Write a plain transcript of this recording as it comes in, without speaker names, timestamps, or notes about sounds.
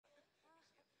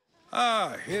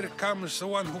Ah, here comes the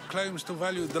one who claims to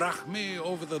value drachmae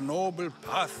over the noble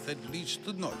path that leads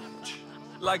to knowledge.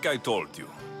 Like I told you,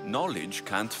 knowledge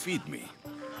can't feed me.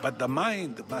 But the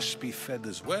mind must be fed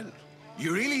as well.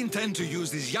 You really intend to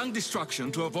use this young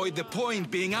destruction to avoid the point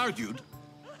being argued?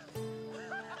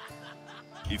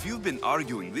 If you've been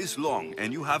arguing this long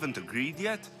and you haven't agreed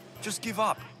yet, just give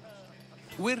up.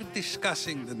 We're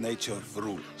discussing the nature of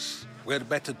rules. Where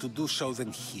better to do so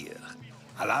than here?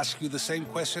 I'll ask you the same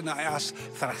question I asked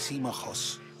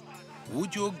Thrasymachos.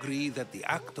 Would you agree that the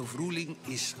act of ruling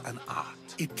is an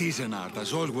art? It is an art,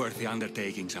 as all worthy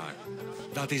undertakings are.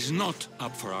 That is not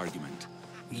up for argument.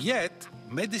 Yet,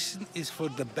 medicine is for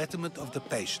the betterment of the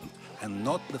patient, and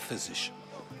not the physician.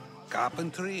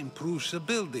 Carpentry improves the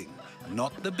building,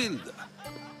 not the builder.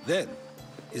 Then,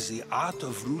 is the art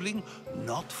of ruling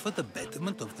not for the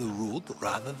betterment of the ruled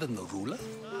rather than the ruler?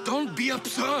 Don't be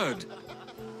absurd!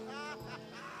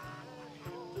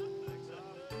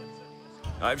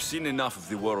 I've seen enough of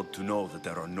the world to know that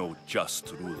there are no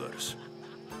just rulers.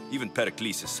 Even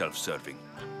Perikles is self-serving.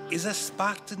 Is a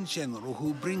Spartan general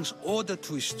who brings order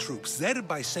to his troops,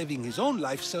 thereby saving his own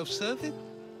life, self-serving?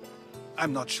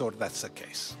 I'm not sure that's the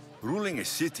case. Ruling a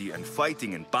city and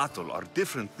fighting in battle are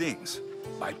different things.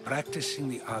 By practicing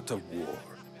the art of war,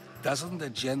 doesn't the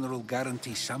general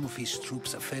guarantee some of his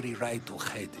troops a ferry ride to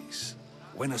Hades,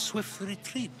 when a swift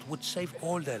retreat would save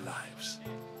all their lives?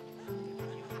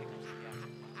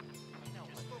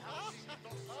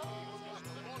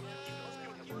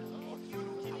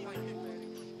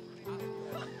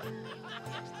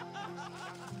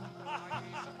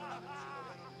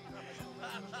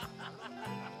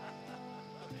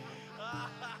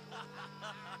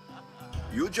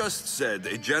 You just said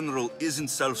a general isn't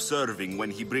self-serving when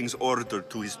he brings order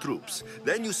to his troops.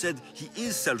 Then you said he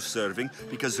is self-serving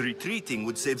because retreating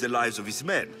would save the lives of his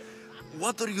men.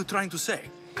 What are you trying to say?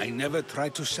 I never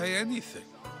tried to say anything.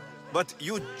 But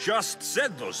you just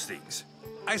said those things.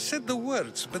 I said the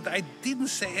words, but I didn't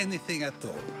say anything at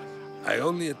all. I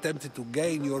only attempted to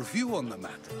gain your view on the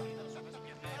matter.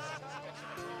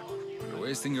 You're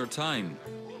wasting your time.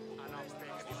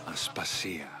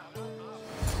 Aspasia.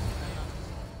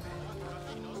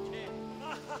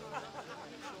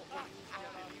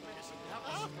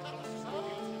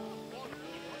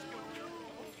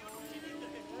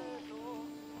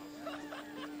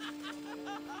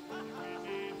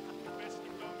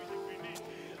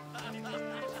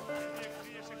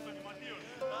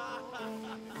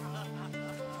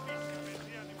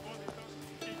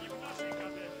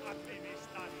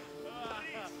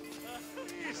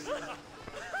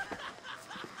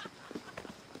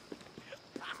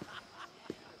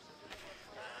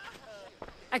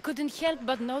 I couldn't help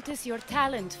but notice your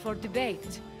talent for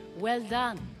debate. Well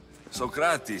done.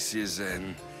 Socrates is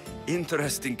an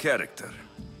interesting character.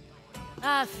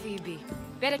 Ah, Phoebe.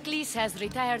 Pericles has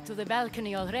retired to the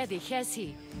balcony already, has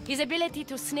he? His ability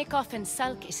to sneak off and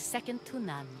sulk is second to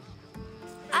none.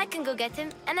 I can go get him,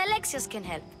 and Alexios can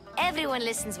help. Everyone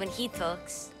listens when he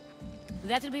talks.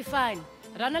 That'll be fine.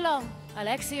 Run along.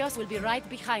 Alexios will be right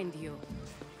behind you.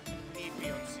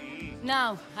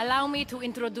 Now, allow me to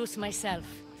introduce myself.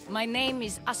 My name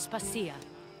is Aspasia.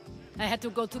 I had to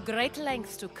go to great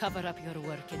lengths to cover up your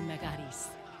work in Megaris.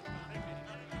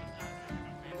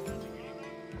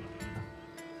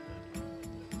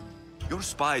 Your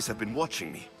spies have been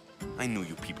watching me. I knew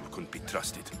you people couldn't be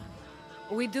trusted.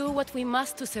 We do what we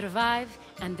must to survive,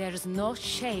 and there's no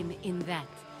shame in that.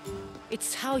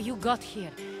 It's how you got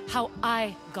here, how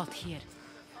I got here.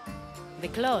 The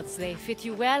clothes, they fit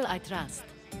you well, I trust.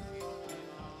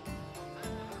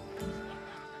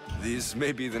 These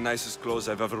may be the nicest clothes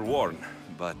I've ever worn,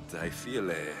 but I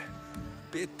feel a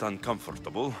bit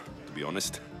uncomfortable, to be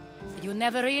honest. You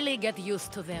never really get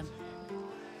used to them.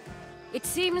 It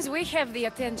seems we have the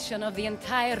attention of the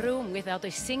entire room without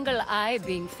a single eye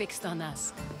being fixed on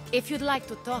us. If you'd like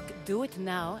to talk, do it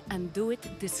now, and do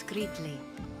it discreetly.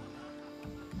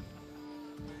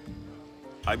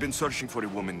 I've been searching for a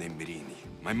woman named Myrine,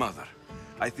 my mother.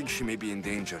 I think she may be in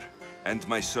danger, and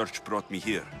my search brought me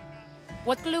here.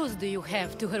 What clues do you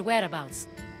have to her whereabouts?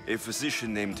 A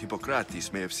physician named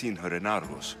Hippocrates may have seen her in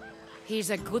Argos. He's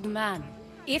a good man.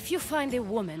 If you find a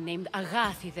woman named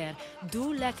Agathi there,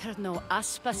 do let her know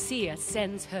Aspasia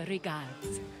sends her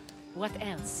regards. What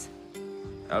else?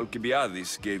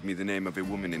 Alcibiades gave me the name of a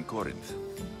woman in Corinth.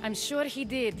 I'm sure he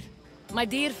did. My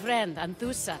dear friend,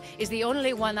 Anthusa, is the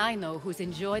only one I know who's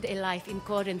enjoyed a life in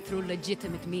Corinth through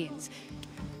legitimate means.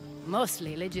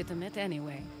 Mostly legitimate,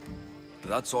 anyway.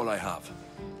 That's all I have.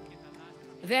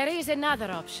 There is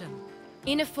another option.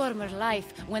 In a former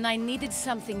life, when I needed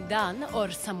something done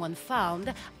or someone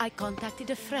found, I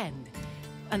contacted a friend.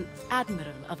 An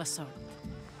admiral of a sort.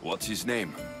 What's his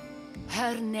name?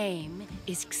 Her name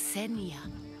is Xenia.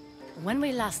 When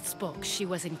we last spoke, she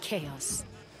was in chaos.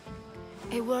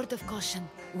 A word of caution.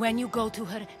 When you go to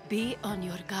her, be on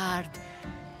your guard.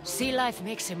 Sea life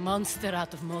makes a monster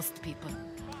out of most people.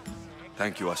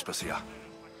 Thank you, Aspasia.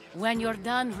 When you're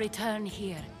done, return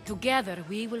here. Together,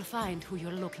 we will find who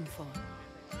you're looking for.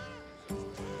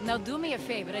 Now do me a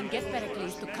favor and get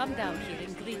Perikles to come down here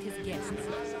and greet his guests.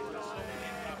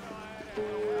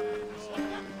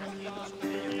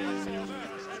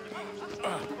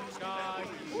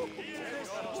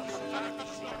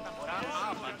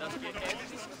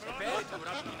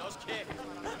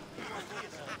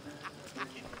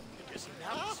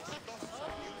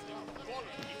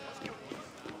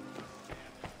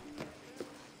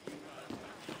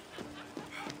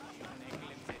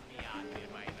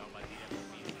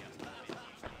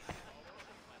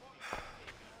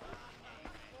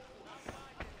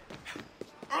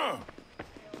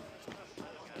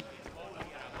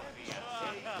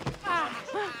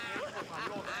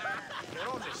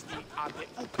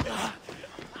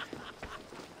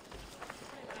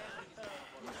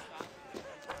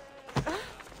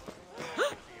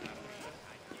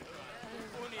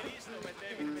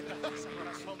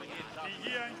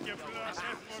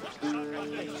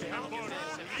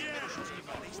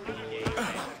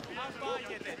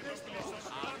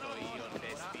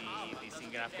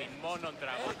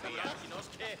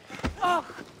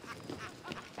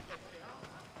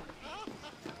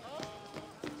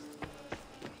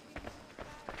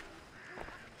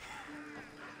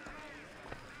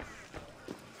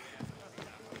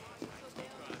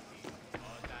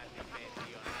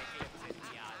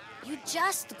 You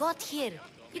just got here.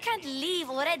 You can't leave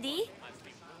already.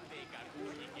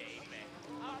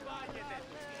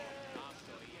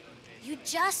 You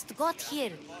just got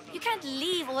here. You can't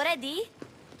leave already.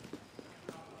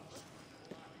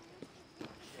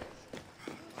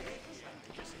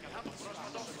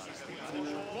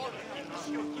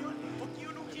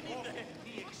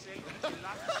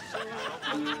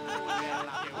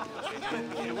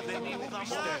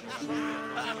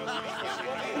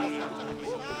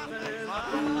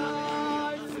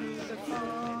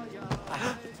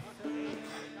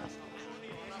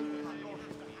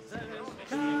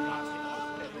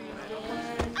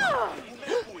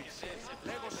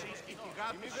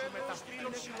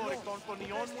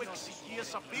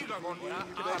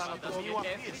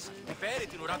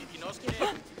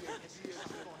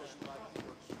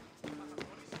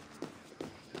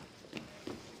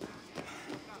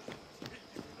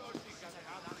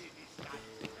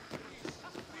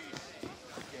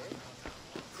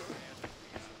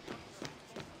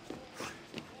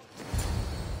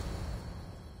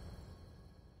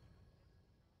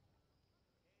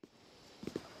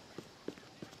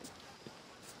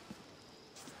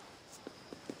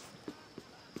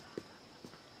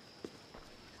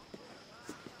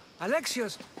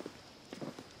 Alexios!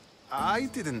 I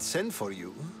didn't send for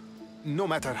you. No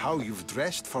matter how you've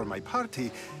dressed for my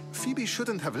party, Phoebe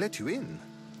shouldn't have let you in.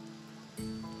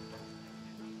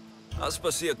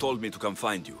 Aspasia told me to come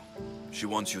find you. She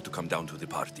wants you to come down to the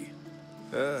party.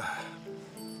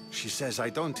 She says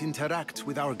I don't interact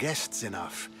with our guests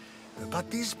enough. But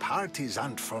these parties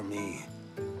aren't for me.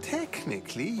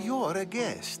 Technically, you're a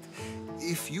guest.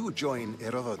 If you join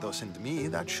Herodotus and me,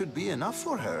 that should be enough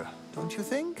for her, don't you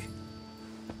think?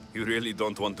 You really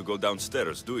don't want to go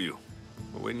downstairs, do you?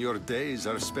 When your days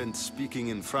are spent speaking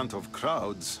in front of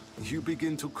crowds, you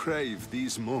begin to crave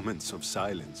these moments of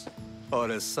silence.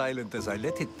 Or as silent as I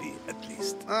let it be, at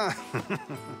least.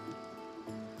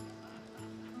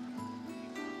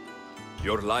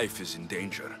 Your life is in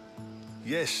danger.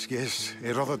 Yes,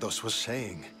 Herodotus was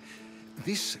saying.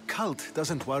 This cult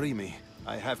doesn't worry me.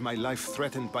 I have my life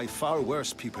threatened by far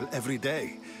worse people every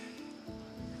day.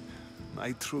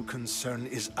 My true concern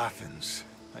is Athens.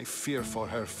 I fear for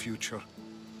her future.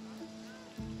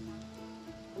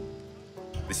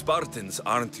 The Spartans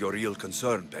aren't your real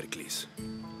concern, Perikles.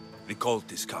 The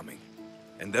cult is coming,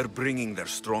 and they're bringing their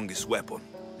strongest weapon.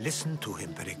 Listen to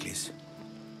him, Perikles.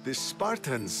 The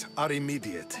Spartans are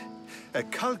immediate. A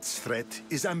cult's threat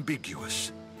is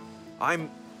ambiguous. I'm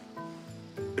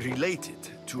related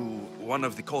to one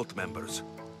of the cult members,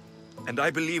 and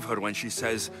I believe her when she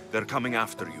says they're coming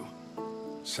after you.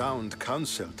 Sound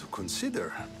counsel to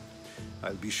consider.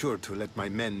 I'll be sure to let my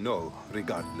men know,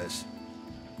 regardless.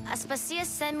 Aspasia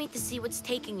sent me to see what's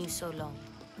taking you so long.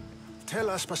 Tell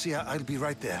Aspasia I'll be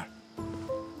right there.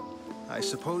 I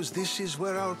suppose this is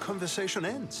where our conversation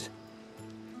ends.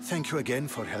 Thank you again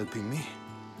for helping me.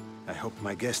 I hope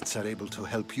my guests are able to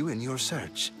help you in your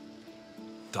search.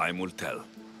 Time will tell.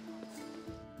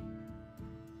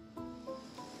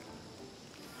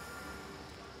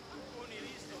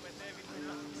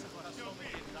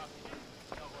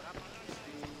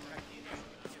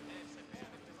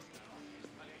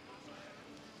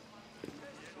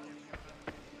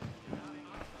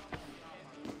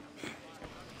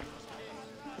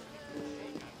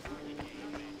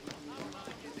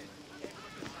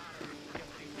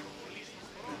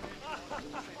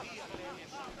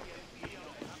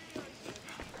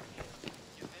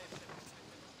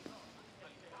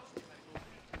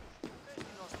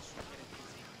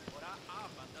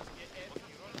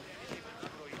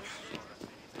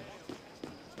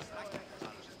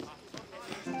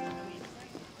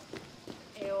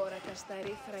 Στα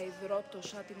ερήθρα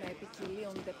υδρότος άτιμα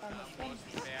επικυλίονται πάνω φαίνεται.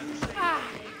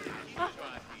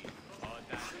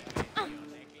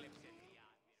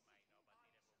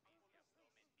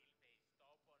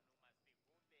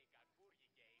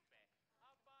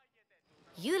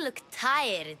 You look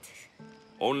tired.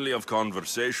 Only of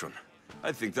conversation.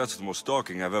 I think that's the most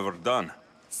talking I've ever done.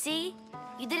 See?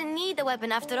 You didn't need the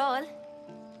weapon after all.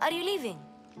 Are you leaving?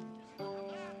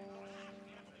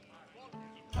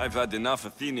 I've had enough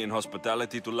Athenian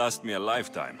hospitality to last me a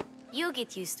lifetime. You'll get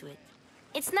used to it.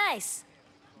 It's nice.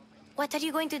 What are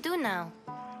you going to do now?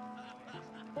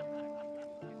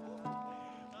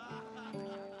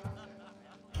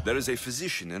 There is a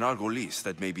physician in Argolis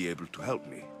that may be able to help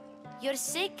me. You're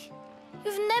sick?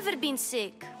 You've never been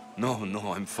sick. No,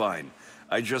 I'm fine.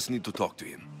 I just need to talk to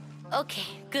him. Okay,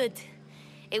 good.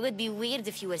 It would be weird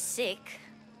if you were sick.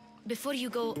 Before you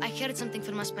go, I heard something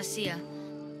from Aspasia.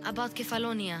 About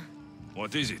Kefalonia.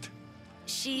 What is it?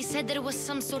 She said there was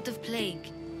some sort of plague.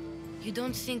 You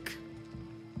don't think...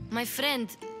 My friend,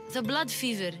 the blood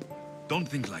fever. Don't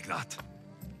think like that.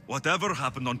 Whatever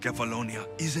happened on Kefalonia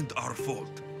isn't our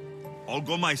fault. I'll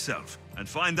go myself and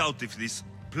find out if this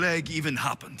plague even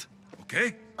happened, okay?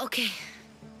 Okay,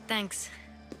 thanks.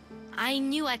 I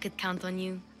knew I could count on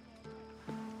you.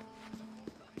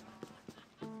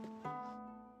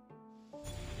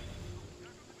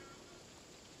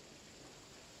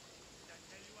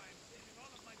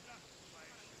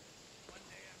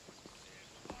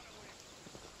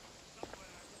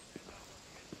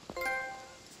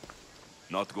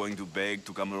 Not going to beg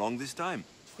to come along this time?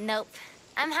 Nope.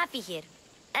 I'm happy here.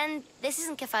 And this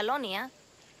isn't Kefalonia.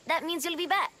 That means you'll be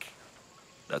back.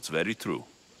 That's very true.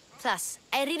 Plus,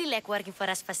 I really like working for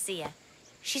Aspasia.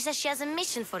 She says she has a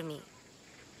mission for me.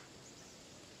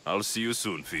 I'll see you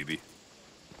soon, Phoebe.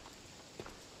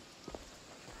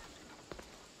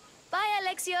 Bye,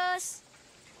 Alexios!